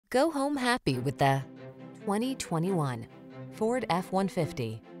Go home happy with the 2021 Ford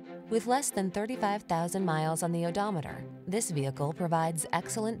F-150. With less than 35,000 miles on the odometer, this vehicle provides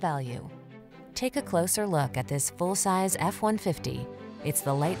excellent value. Take a closer look at this full-size F-150. It's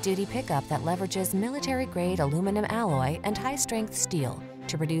the light-duty pickup that leverages military-grade aluminum alloy and high-strength steel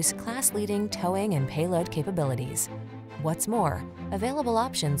to produce class-leading towing and payload capabilities. What's more, available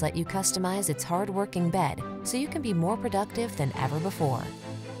options let you customize its hard-working bed so you can be more productive than ever before.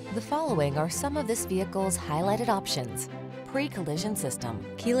 The following are some of this vehicle's highlighted options: pre-collision system,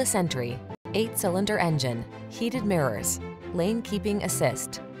 keyless entry, 8-cylinder engine, heated mirrors, lane keeping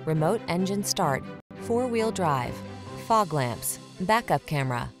assist, remote engine start, 4-wheel drive, fog lamps, backup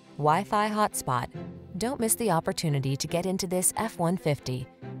camera, Wi-Fi hotspot. Don't miss the opportunity to get into this F-150,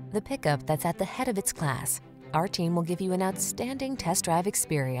 the pickup that's at the head of its class. Our team will give you an outstanding test drive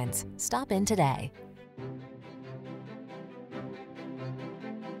experience. Stop in today.